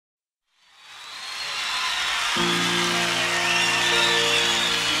When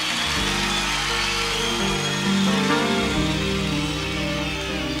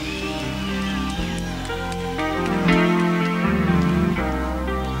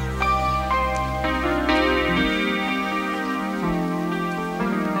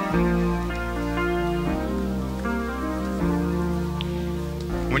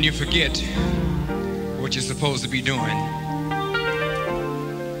you forget what you're supposed to be doing,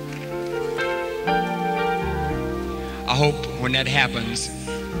 I hope when that happens,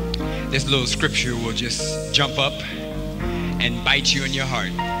 this little scripture will just jump up and bite you in your heart.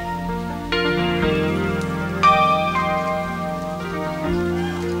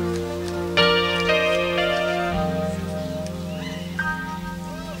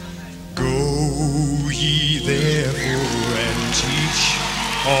 Go ye therefore and teach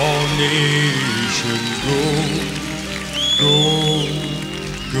all nations. Go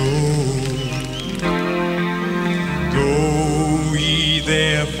ye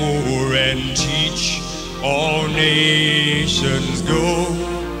therefore and teach all nations. Go.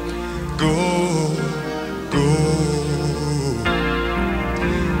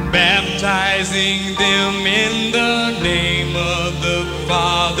 Baptizing them in the name of the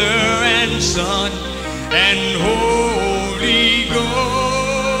Father and Son and Holy Ghost.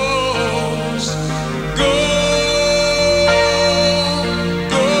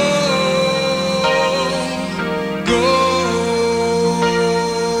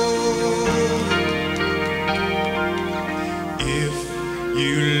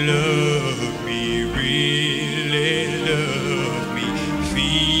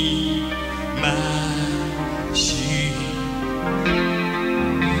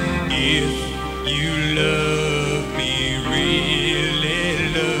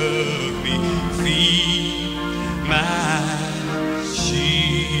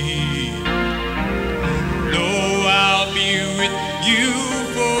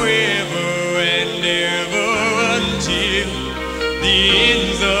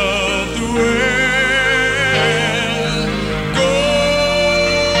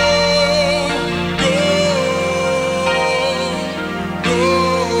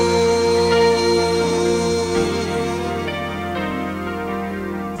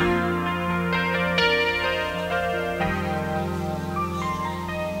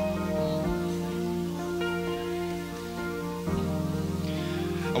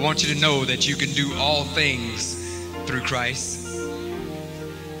 I want you to know that you can do all things through Christ,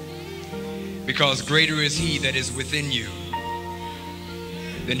 because greater is He that is within you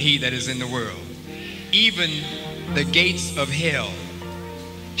than he that is in the world. Even the gates of hell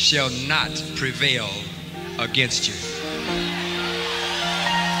shall not prevail against you.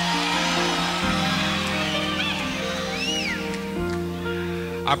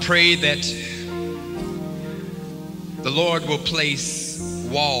 I pray that the Lord will place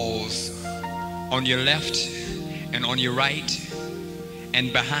walls on your left and on your right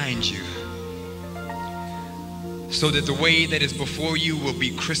and behind you, so that the way that is before you will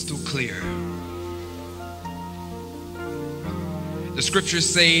be crystal clear. The scriptures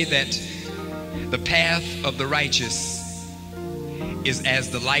say that the path of the righteous is as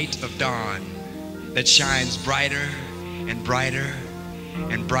the light of dawn that shines brighter and brighter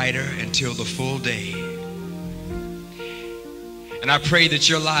and brighter until the full day. And I pray that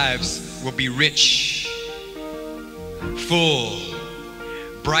your lives will be rich, full,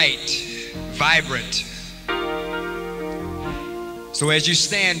 bright, vibrant. So as you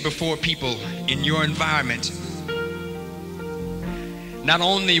stand before people in your environment, not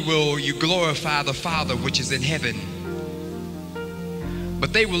only will you glorify the Father which is in heaven,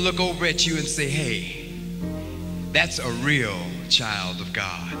 but they will look over at you and say, hey, that's a real child of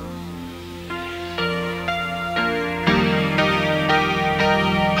God.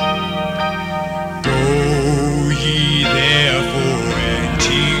 Ye therefore and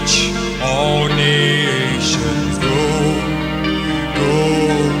teach all nations. Go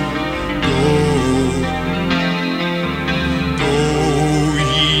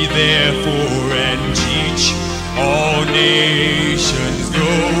ye therefore and teach all nations. Go.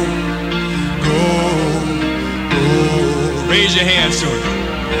 Raise your hands to it.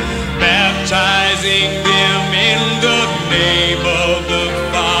 Baptizing them in the name of the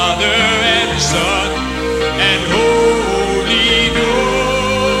Father and Son and Holy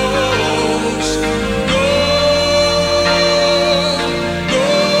Ghost. Go.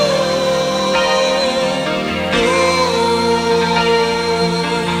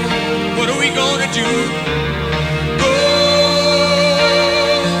 What are we gonna do? Go.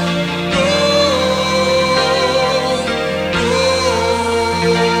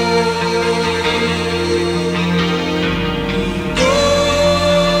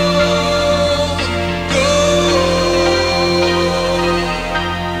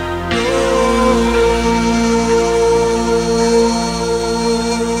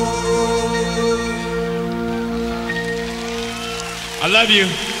 I love you.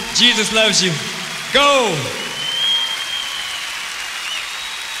 Jesus loves you. Go.